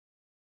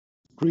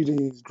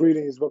Greetings,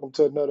 greetings. Welcome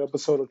to another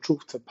episode of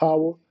Truth to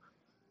Power.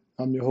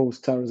 I'm your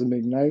host, Tyrus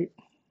McKnight,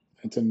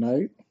 and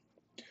tonight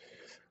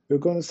we're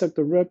going to set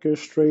the record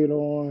straight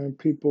on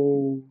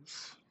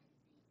people's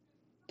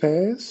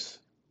past,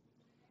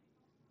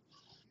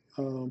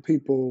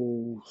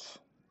 people's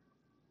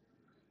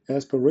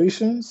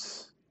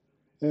aspirations,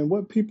 and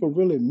what people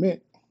really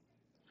meant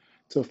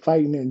to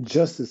fighting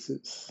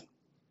injustices.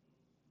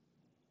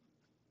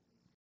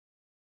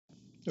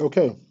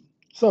 Okay,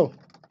 so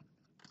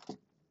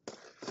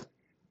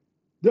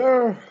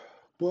there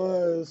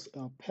was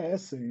a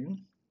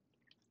passing,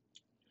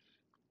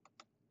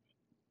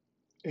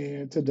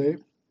 and today,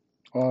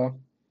 uh,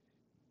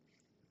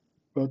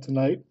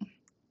 tonight,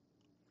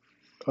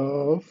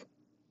 of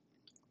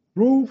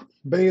Ruth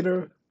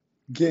Bader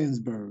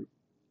Ginsburg.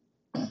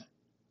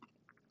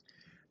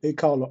 They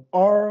call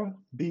her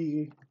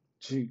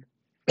RBG.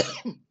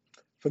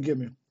 Forgive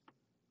me.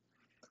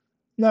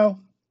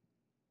 Now,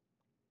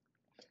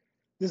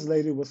 this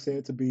lady was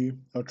said to be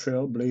a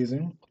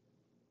trailblazing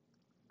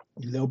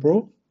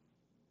liberal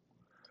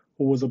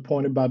who was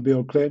appointed by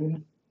Bill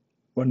Clinton,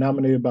 or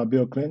nominated by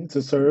Bill Clinton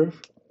to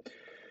serve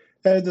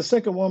as the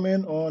second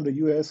woman on the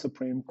U.S.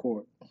 Supreme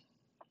Court.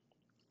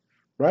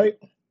 Right?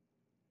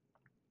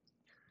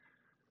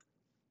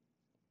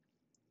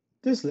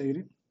 This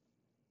lady,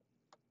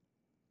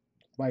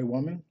 white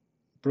woman,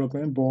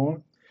 Brooklyn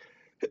born,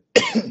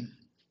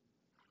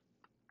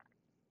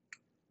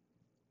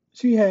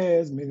 she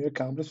has many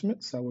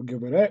accomplishments. I will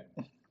give her that.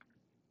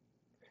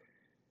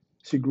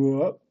 She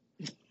grew up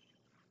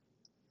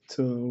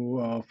to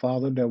a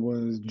father that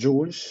was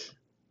Jewish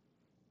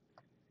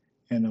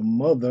and a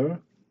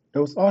mother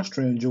that was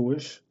Austrian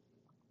Jewish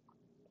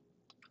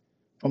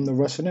from the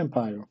Russian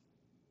Empire.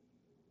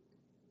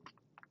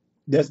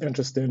 That's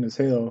interesting as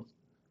hell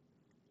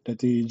that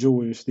these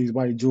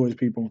white Jewish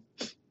people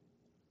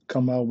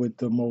come out with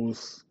the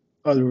most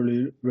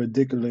utterly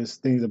ridiculous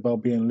things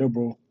about being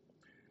liberal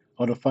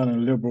or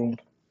defining liberal,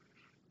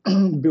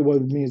 what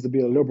it means to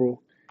be a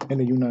liberal in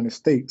the United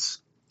States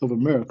of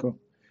America.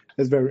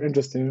 It's very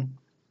interesting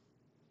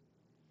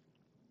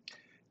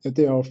that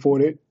they are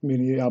afforded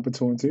many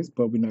opportunities,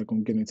 but we're not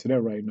going to get into that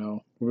right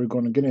now. What we're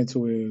going to get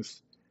into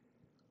is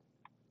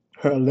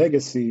her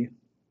legacy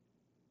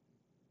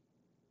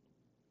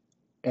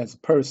as a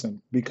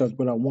person, because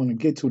what I want to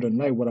get to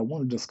tonight, what I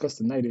want to discuss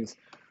tonight is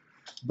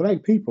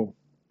black people.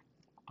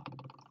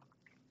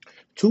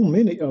 Too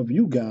many of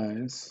you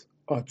guys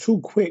are too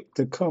quick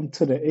to come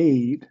to the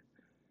aid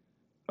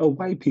of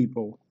white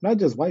people, not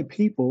just white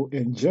people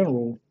in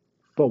general,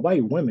 but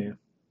white women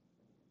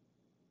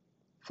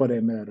for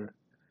that matter.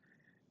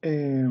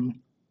 And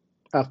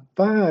I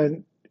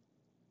find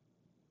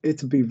it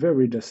to be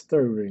very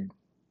disturbing,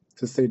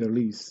 to say the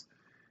least,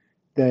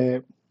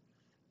 that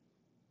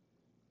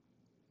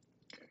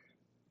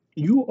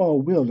you are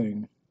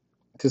willing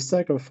to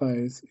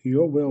sacrifice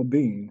your well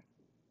being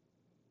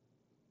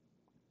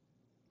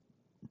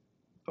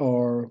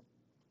or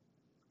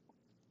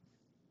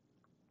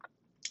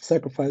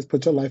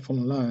put your life on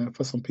the line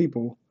for some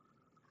people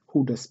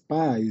who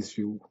despise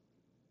you.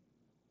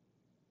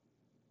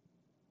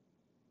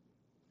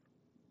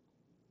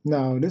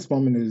 Now, this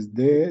woman is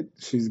dead.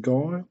 She's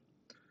gone.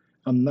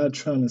 I'm not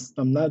trying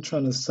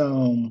to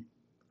sound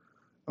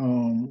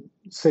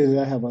say that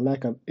I have a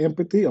lack of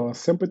empathy or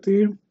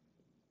sympathy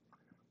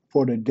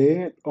for the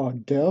dead or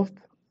deaf.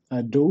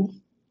 I do.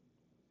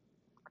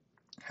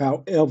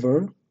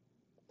 However,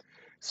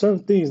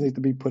 certain things need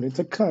to be put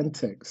into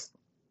context.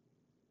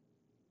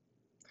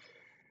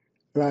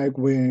 Like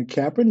when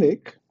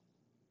Kaepernick,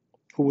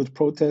 who was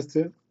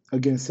protesting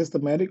against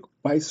systematic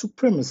white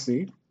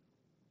supremacy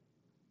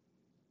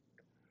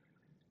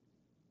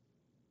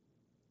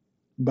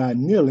by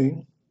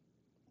kneeling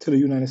to the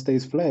United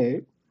States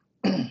flag,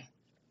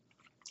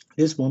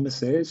 this woman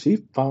said she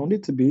found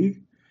it to be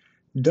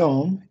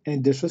dumb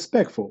and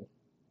disrespectful.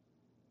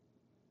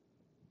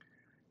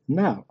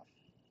 Now,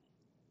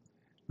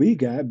 we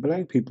got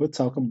black people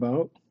talking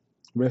about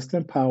rest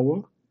in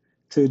power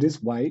to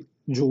this white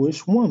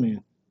Jewish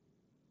woman.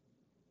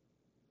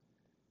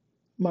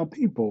 My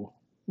people,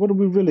 what are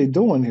we really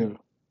doing here?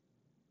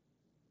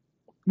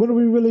 What are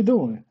we really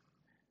doing?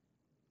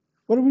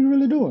 What are we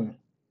really doing?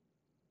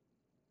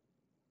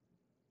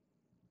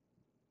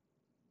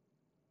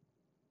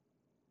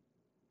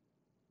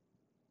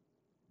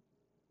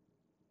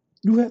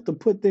 You have to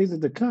put things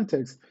into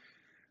context.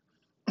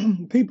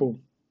 People,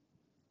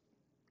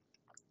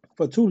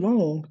 for too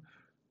long,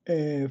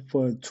 and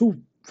for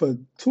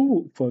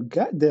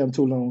goddamn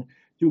too long,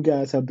 you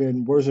guys have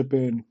been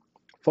worshiping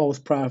false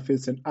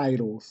prophets and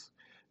idols.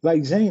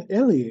 Like Jane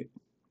Elliott.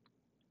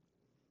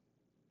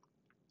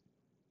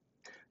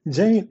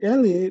 Jane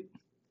Elliott,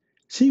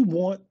 she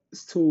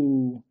wants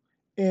to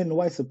end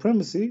white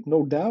supremacy,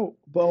 no doubt,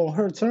 but on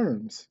her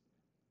terms.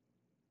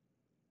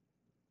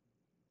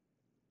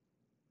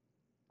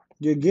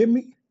 You get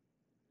me?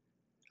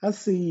 I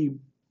see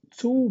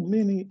too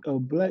many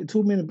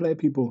black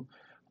people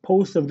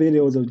posting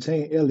videos of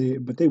Jane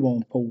Elliott, but they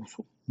won't post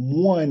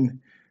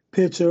one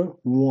picture,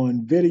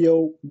 one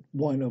video,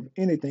 one of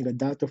anything of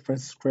Dr.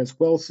 Francis Cress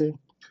Wilson,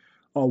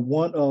 or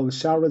one of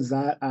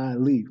Shahrazad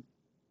Ali.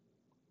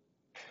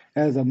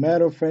 As a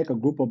matter of fact, a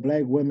group of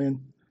black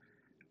women,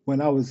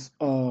 when I was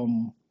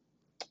when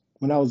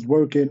I was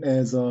working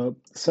as a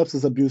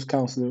substance abuse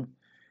counselor,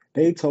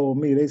 they told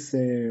me they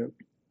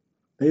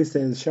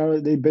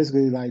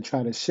basically like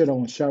try to shit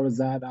on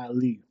Shahrazad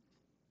Ali.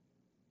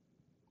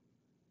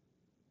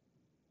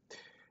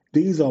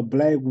 These are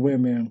black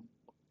women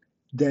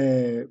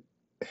that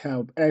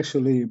have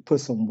actually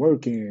put some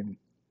work in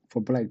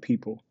for black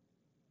people.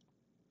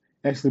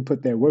 Actually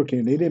put that work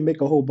in. They didn't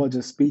make a whole bunch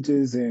of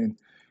speeches and,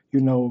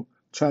 you know,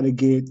 try to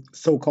get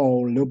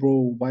so-called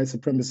liberal white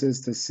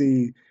supremacists to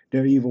see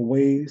their evil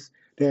ways.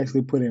 They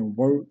actually put in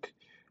work.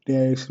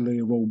 They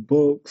actually wrote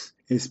books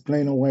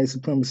explaining white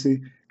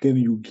supremacy,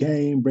 giving you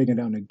game, breaking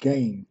down the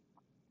game.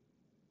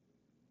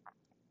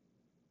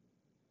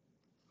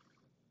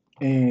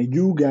 And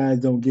you guys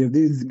don't give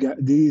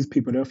these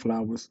people their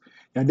flowers.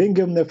 Y'all didn't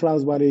give them their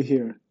flowers while they're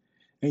here,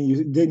 and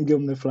you didn't give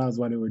them their flowers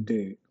while they were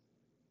dead.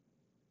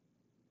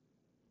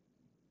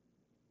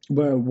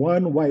 But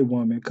one white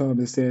woman comes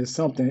and says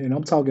something, and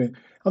I'm talking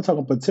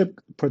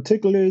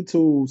particularly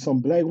to some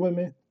black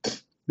women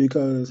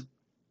because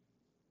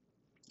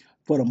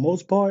for the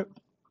most part,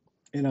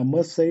 and I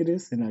must say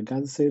this, and I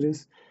got to say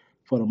this,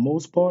 for the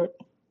most part,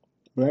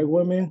 black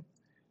women,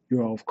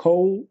 you're off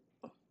cold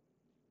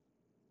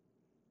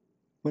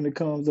when it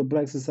comes to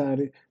black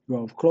society. You're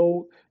off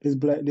cold.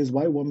 This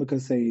white woman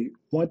could say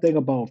one thing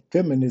about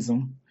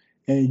feminism,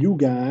 and you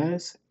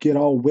guys get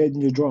all wet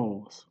in your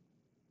drawers.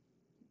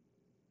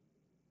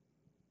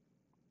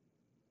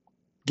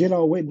 Get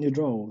all wet in your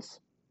drawers.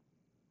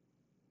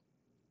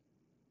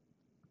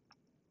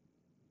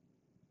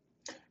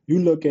 You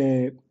look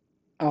at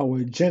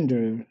our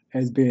gender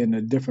as being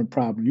a different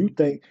problem. You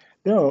think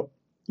there are,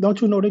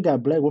 don't you know they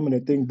got black women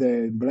that think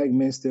that black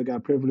men still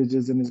got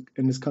privileges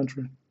in this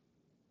country?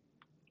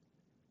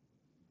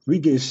 We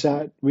get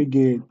shot, we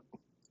get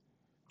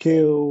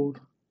killed,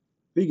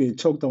 we get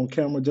choked on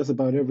camera just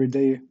about every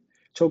day,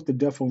 choked to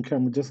death on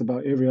camera just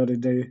about every other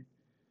day.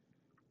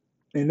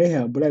 And they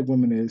have black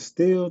women that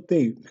still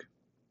think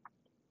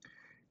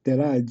that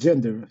our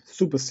gender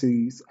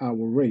supersedes our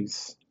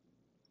race.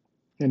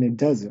 And it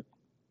doesn't.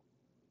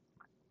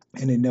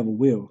 And it never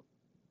will.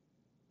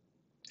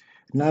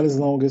 Not as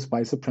long as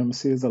white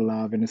supremacy is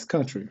alive in this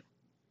country.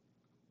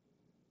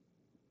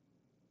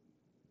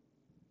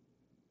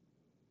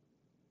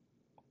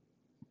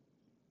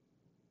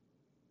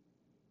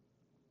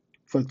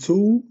 For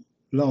too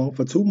long,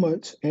 for too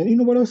much. And you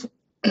know what else?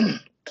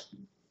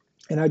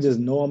 And I just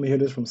know I'm gonna hear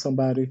this from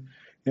somebody,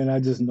 and I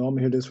just know I'm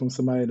gonna hear this from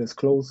somebody that's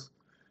close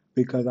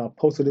because I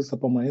posted this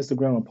up on my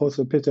Instagram. I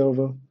posted a picture of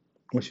her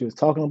when she was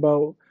talking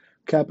about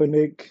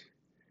Kaepernick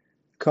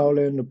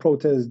calling the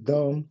protest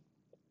dumb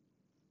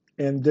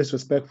and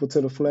disrespectful to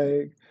the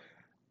flag.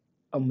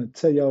 I'm gonna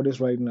tell y'all this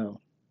right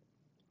now.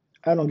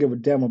 I don't give a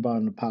damn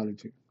about an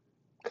apology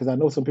because I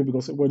know some people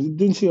gonna say, "Well,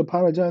 didn't she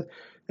apologize?"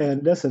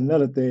 And that's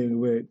another thing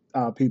with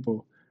our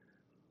people.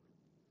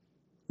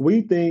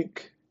 We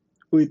think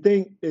we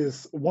think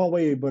it's one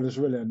way, but it's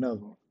really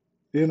another.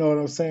 You know what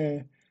I'm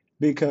saying?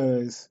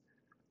 Because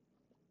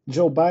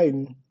Joe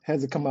Biden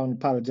hasn't come out and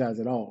apologized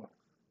at all.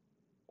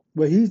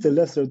 But he's the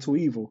lesser of two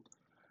evils.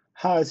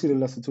 How is he the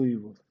lesser of two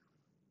evils?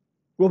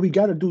 Well, we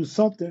got to do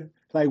something.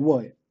 Like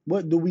what?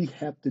 What do we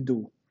have to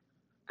do?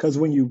 Because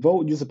when you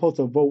vote, you're supposed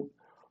to vote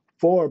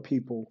for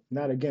people,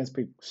 not against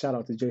people. Shout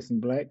out to Jason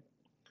Black.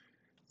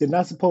 You're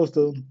not supposed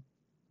to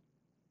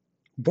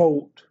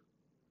vote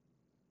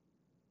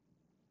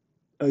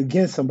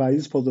against somebody.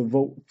 You're supposed to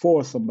vote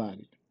for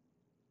somebody.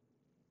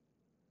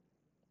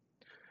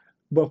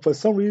 But for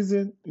some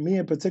reason, me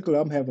in particular,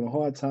 I'm having a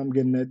hard time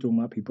getting that through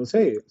my people's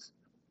heads.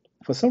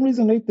 For some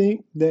reason, they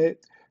think that,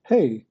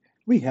 hey,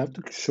 we have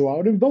to show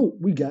out and vote.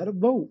 We got to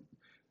vote.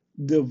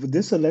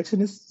 This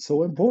election is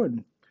so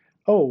important.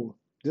 Oh,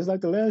 just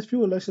like the last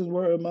few elections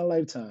were in my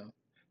lifetime.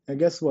 And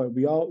guess what?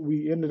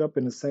 We ended up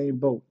in the same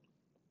boat.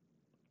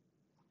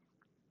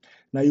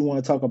 Now you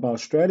want to talk about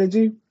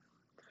strategy?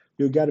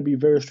 You got to be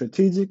very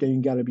strategic and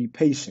you got to be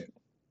patient.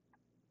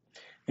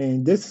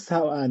 And this is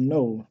how I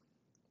know.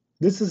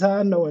 This is how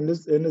I know, and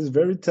it's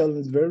very telling.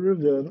 It's very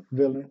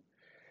revealing.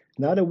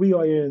 Now that we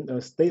are in a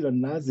state of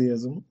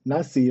Nazism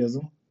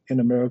in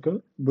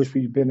America, which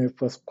we've been in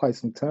for quite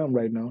some time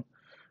right now,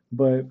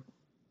 but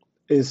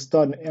it's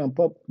starting to amp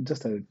up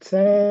just a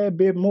tad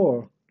bit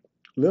more,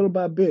 little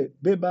by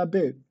bit by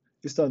bit.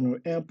 It's starting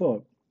to amp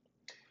up.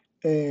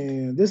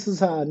 And this is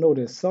how I know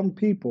that some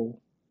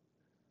people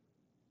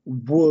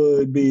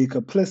would be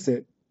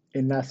complicit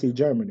in Nazi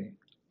Germany.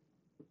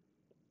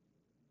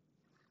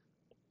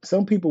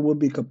 Some people would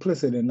be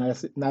complicit in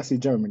Nazi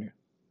Germany.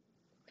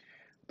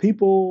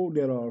 People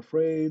that are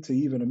afraid to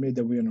even admit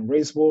that we're in a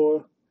race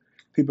war,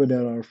 people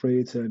that are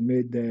afraid to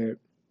admit that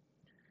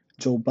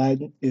Joe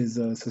Biden is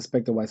a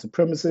suspected white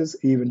supremacist,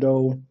 even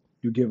though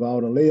you give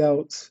all the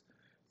layouts.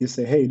 You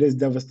say, hey, this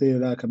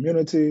devastated our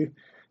community.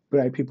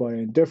 Black people are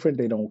indifferent.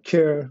 They don't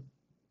care.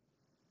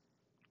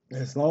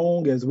 as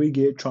long as we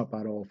get Trump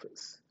out of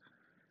office.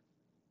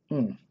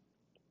 Mm,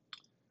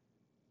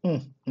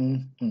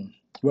 mm.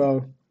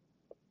 Well,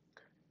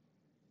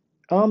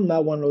 I'm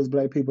not one of those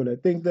black people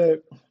that think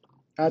that.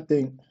 I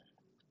think,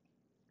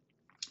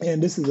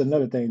 and this is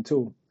another thing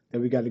too that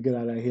we got to get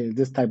out of here.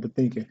 This type of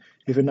thinking.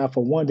 If you're not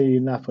for one, then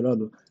you're not for the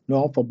other.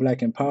 No, I'm for black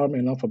empowerment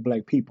and I'm for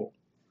black people.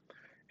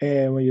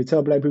 And when you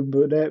tell black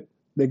people that,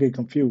 they get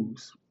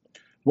confused.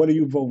 What are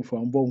you voting for?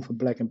 I'm voting for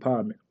black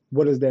empowerment.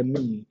 What does that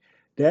mean?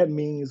 That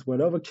means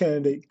whatever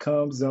candidate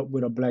comes up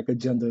with a black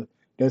agenda,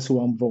 that's who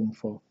I'm voting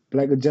for.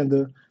 Black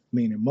agenda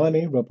meaning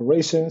money,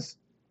 reparations,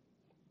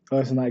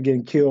 us not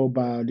getting killed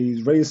by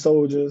these race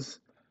soldiers,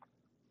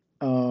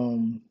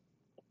 um,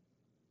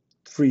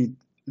 free,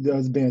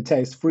 us being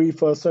tax free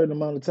for a certain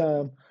amount of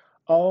time,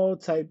 all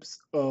types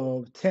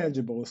of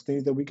tangibles,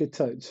 things that we could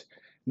touch.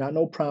 Not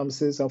no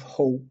promises of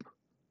hope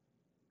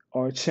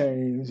or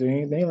change or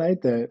anything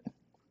like that,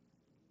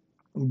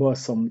 but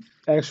some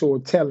actual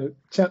tangibles.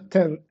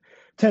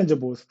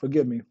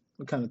 Forgive me,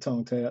 I'm kind of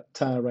tongue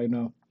tied right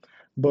now,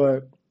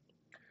 but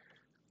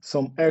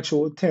some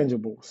actual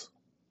tangibles.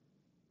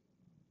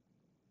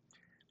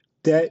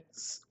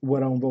 That's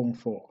what I'm voting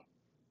for.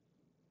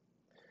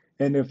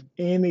 And if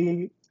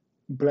any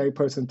black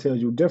person tells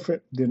you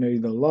different, then they're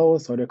either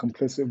lost or they're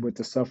complicit with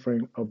the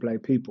suffering of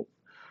black people.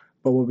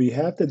 But what we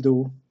have to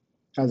do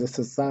as a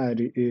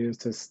society is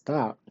to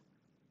stop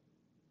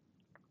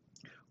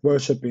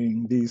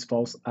worshiping these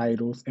false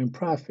idols and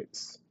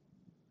prophets.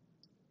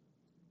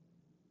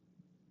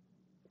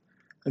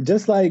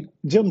 Just like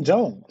Jim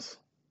Jones.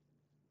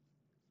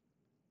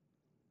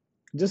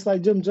 Just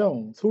like Jim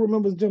Jones. Who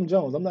remembers Jim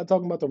Jones? I'm not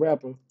talking about the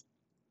rapper, I'm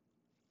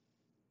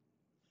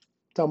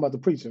talking about the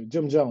preacher,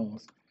 Jim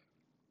Jones.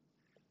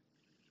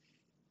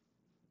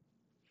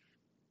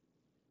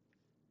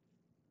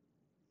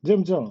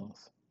 Jim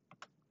Jones.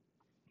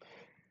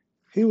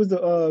 He was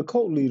the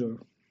cult leader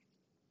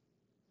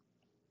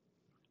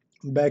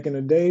back in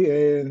the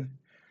day, and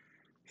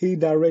he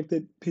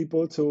directed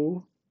people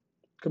to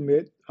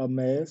commit a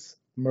mass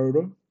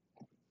murder,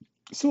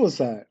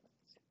 suicide.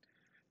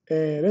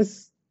 And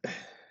it's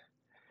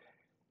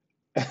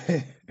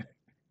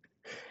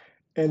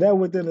and that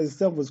within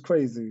itself was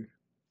crazy.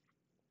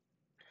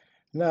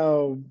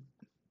 Now,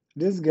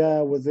 this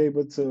guy was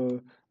able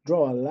to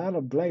draw a lot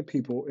of black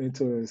people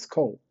into his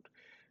cult.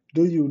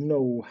 Do you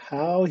know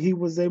how he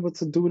was able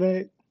to do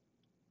that?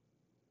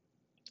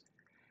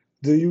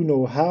 Do you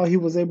know how he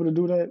was able to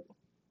do that?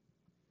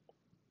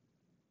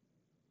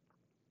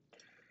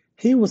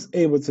 He was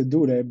able to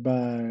do that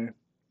by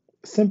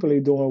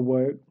simply doing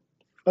what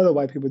other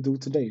white people do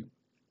today.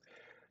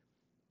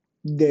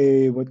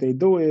 What they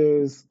do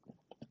is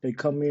they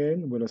come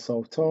in with a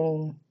soft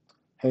tone.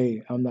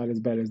 Hey, I'm not as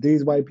bad as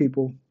these white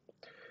people.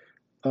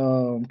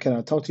 Can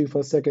I talk to you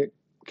for a second?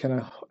 Can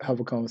I have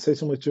a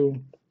conversation with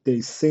you?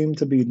 They seem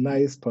to be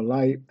nice,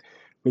 polite,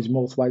 which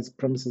most white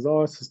supremacists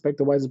are,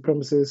 suspected white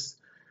supremacists.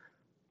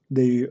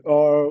 They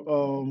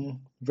are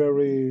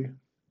very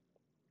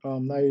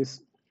nice,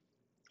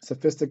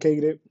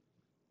 sophisticated,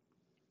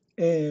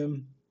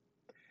 and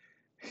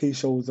they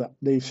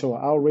show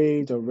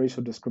outrage or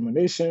racial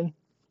discrimination.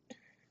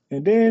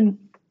 And then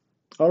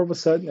all of a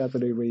sudden, after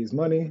they raise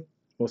money,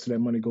 most of that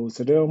money goes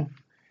to them.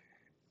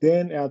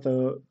 Then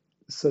after a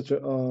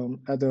certain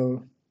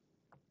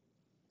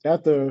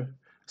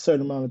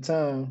amount of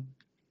time,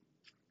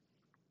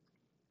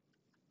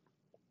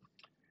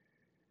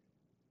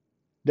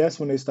 that's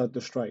when they start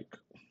to strike.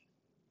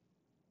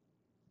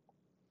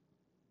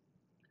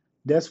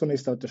 That's when they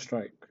start to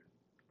strike.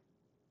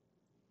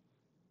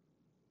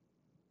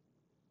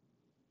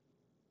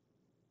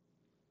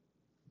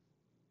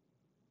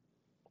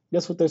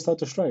 That's what they start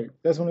to strike.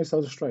 That's when they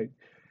start to strike.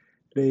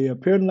 They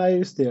appear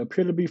nice. They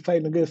appear to be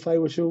fighting a good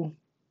fight with you.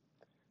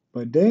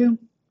 But then,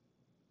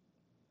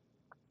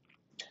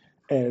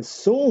 as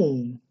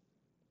soon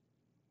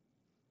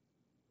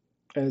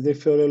as they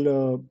feel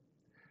their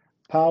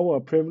power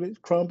or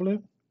privilege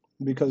crumbling,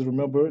 because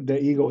remember, their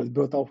ego is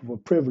built off of a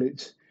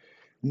privilege,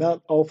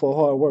 not off of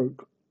hard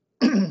work.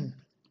 I'm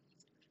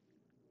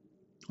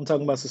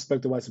talking about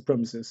suspected white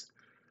supremacists.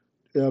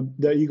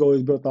 Their ego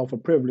is built off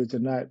of privilege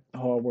and not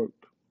hard work.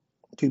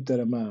 Keep that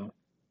in mind.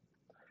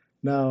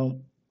 Now,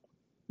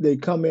 they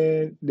come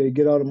in, they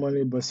get all the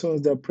money, but as soon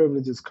as their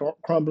privilege is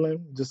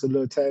crumbling, just a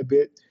little tad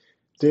bit,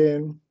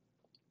 then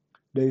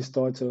they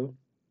start to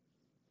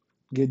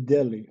get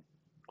deadly.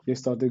 They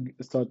start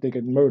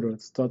thinking murder,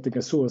 start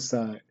thinking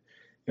suicide.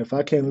 If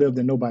I can't live,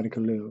 then nobody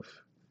can live.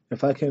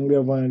 If I can't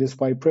live under this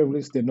white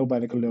privilege, then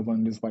nobody can live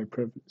under this white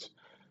privilege.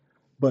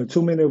 But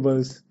too many of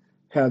us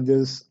have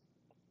this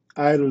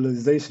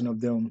idolization of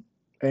them,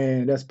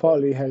 and that's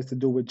partly has to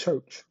do with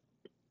church.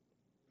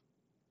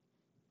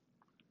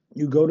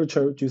 You go to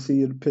church, you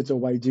see the picture of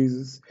white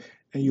Jesus,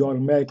 and you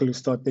automatically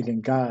start thinking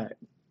God.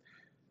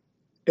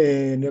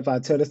 And if I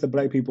tell this to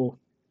black people,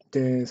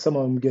 then some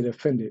of them get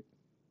offended.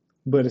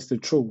 But it's the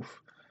truth.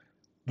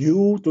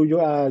 You, through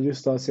your eyes, you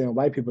start saying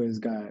white people is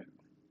God.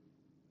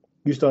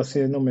 You start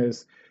seeing them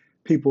as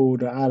people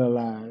to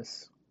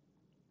idolize.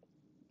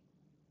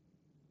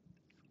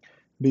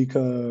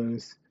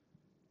 because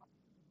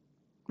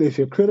if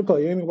you're critical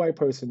of any white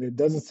person that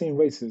doesn't seem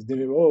racist, then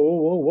whoa, whoa,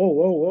 whoa, whoa,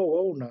 whoa, whoa,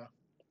 whoa, now.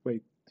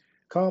 Wait,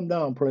 calm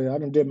down, player. I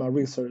done did my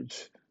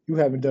research. You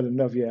haven't done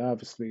enough yet,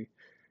 obviously.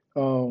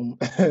 Um,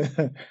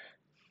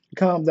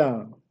 calm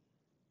down.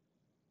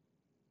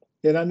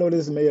 And I know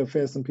this may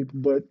offend some people,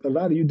 but a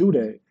lot of you do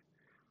that.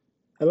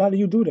 A lot of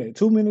you do that.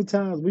 Too many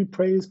times we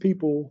praise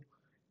people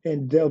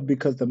in depth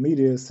because the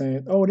media is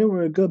saying, oh, they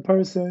were a good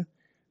person.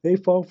 They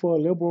fought for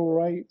liberal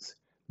rights.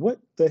 What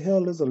the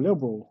hell is a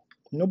liberal?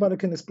 Nobody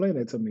can explain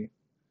that to me.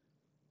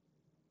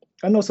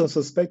 I know some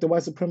suspected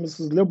white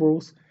supremacist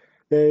liberals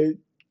that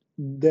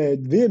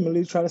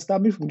vehemently try to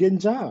stop me from getting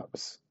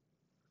jobs,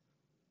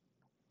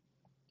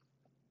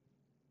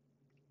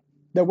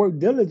 that work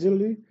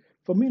diligently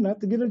for me not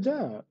to get a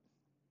job.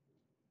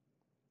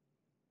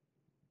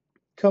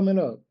 Coming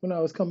up, when I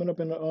was coming up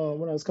in the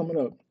when I was coming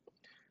up,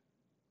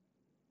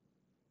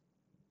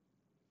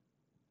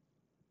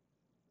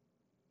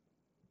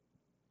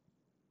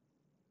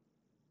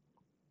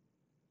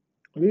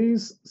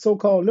 these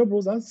so-called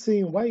liberals, I've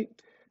seen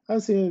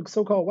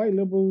so-called white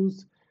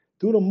liberals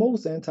do the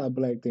most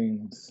anti-black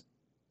things,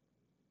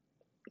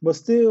 but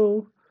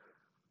still,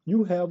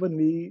 you have a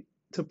need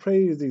to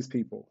praise these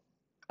people.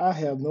 I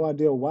have no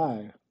idea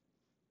why.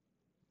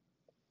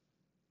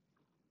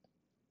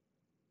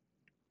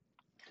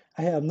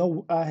 I have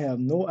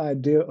no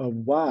idea of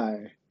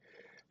why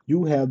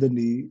you have the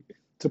need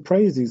to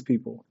praise these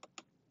people.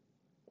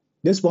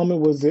 This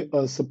woman was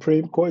a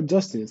Supreme Court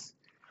justice.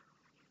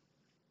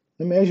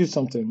 Let me ask you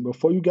something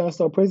before you guys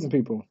start praising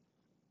people.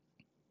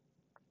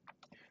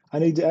 I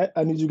need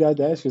you guys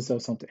to ask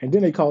yourself something. And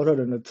then they called her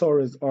the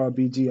notorious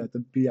RBG at the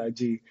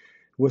BIG,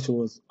 which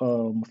was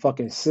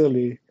fucking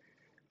silly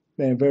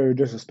and very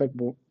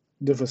disrespectful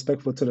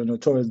to the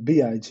notorious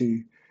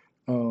BIG.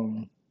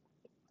 Um,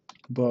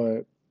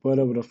 but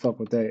whatever the fuck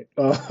with that.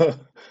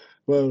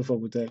 Whatever the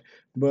fuck with that.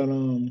 But let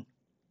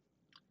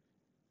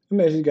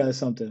me ask you guys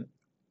something.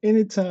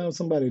 Anytime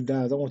somebody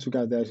dies, I want you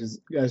guys to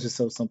ask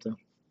yourself something.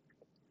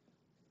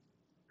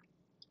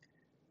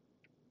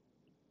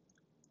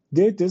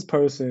 Did this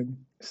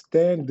person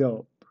stand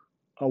up,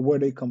 or were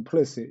they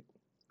complicit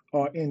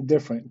or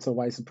indifferent to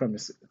white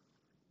supremacy?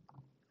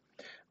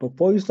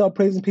 Before you start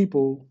praising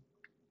people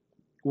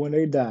when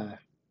they die,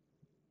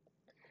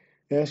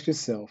 ask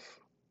yourself,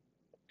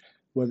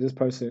 was this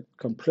person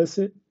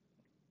complicit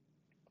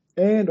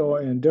and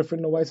or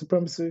indifferent to white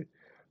supremacy,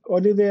 or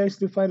did they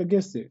actually fight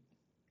against it?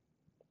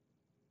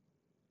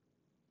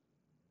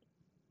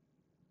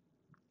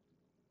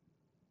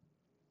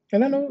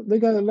 And I know they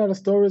got a lot of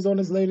stories on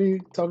this lady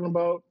talking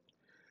about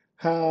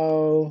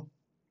how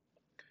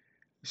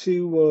she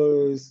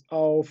was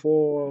all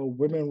for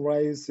women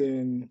rights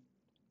and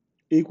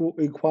equal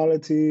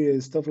equality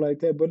and stuff like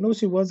that. But no,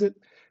 she wasn't,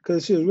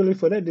 because she was really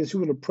for that. Then she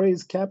would have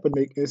praised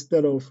Kaepernick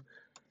instead of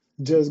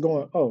just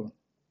going, "Oh,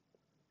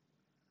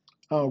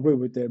 I don't agree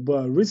with that."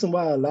 But the reason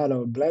why a lot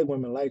of black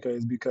women like her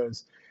is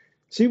because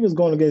she was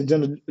going against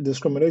gender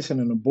discrimination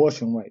and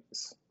abortion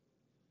rights,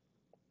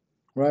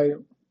 right?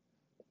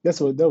 That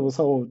was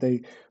her whole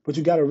thing. But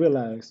you got to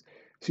realize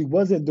she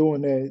wasn't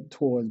doing that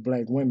towards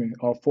black women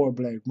or for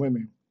black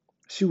women.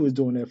 She was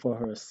doing that for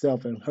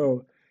herself and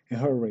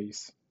her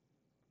race.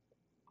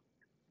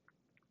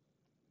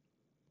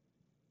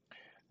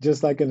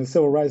 Just like in the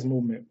civil rights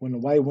movement, when the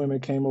white women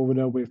came over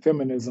there with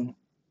feminism,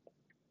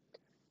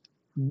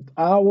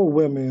 our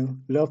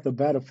women left the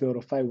battlefield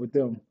to fight with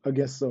them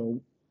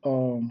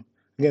um,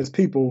 against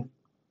people,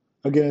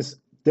 against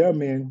their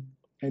men,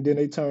 and then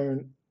they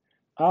turned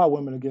our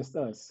women against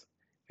us.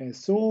 And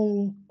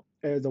soon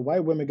as the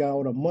white women got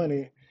all the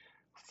money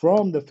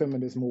from the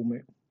feminist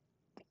movement,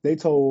 they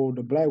told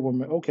the black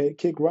women, "Okay,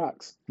 kick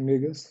rocks,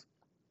 niggas."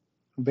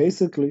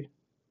 Basically,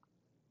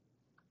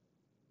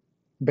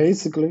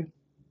 basically.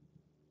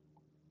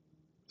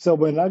 So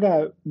when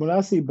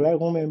I see black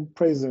women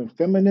praising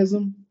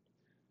feminism,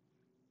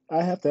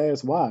 I have to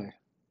ask why.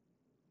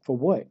 For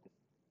what?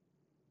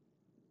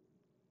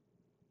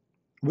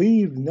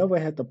 We've never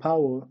had the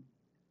power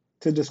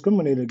to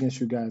discriminate against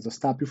you guys or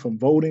stop you from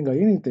voting or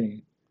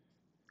anything.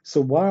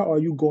 So why are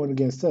you going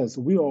against us?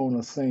 We are on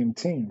the same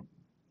team.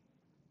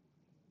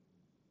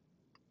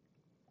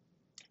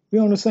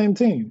 We're on the same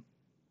team.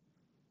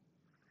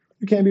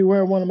 You can't be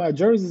wearing one of my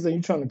jerseys and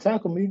you trying to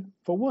tackle me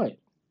for what?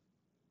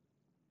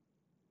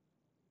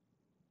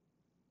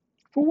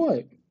 For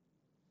what?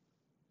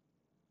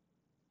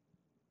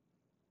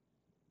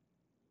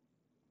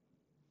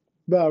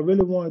 But I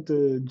really wanted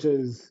to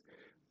just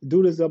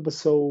do this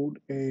episode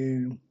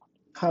and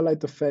highlight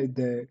the fact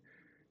that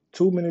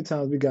too many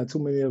times we got too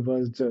many of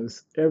us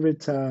just every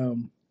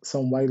time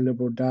some white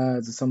liberal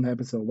dies or something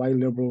happens to a white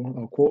liberal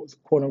or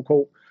quote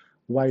unquote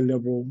white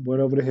liberal,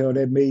 whatever the hell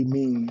that may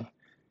mean,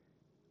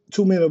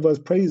 too many of us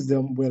praise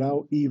them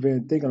without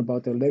even thinking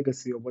about their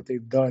legacy or what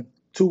they've done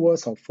to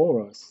us or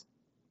for us.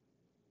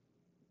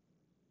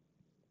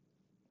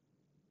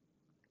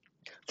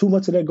 Too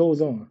much of that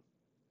goes on,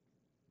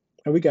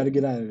 and we got to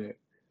get out of that.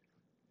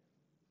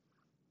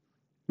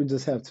 We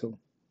just have to.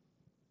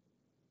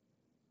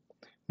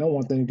 I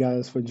want to thank you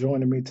guys for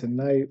joining me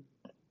tonight.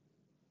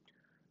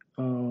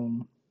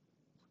 Um,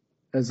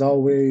 as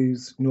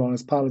always, New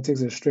Orleans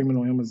Politics is streaming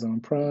on Amazon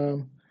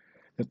Prime.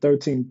 The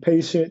 13th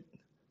Patient,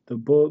 the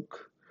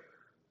book,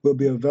 will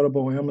be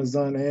available on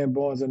Amazon and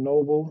Barnes& and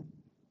Noble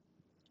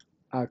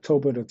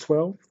October the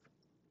 12th.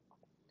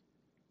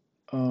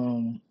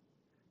 Um,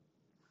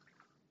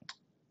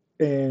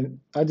 and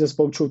I just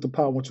spoke truth to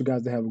power. I want you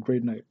guys to have a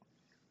great night.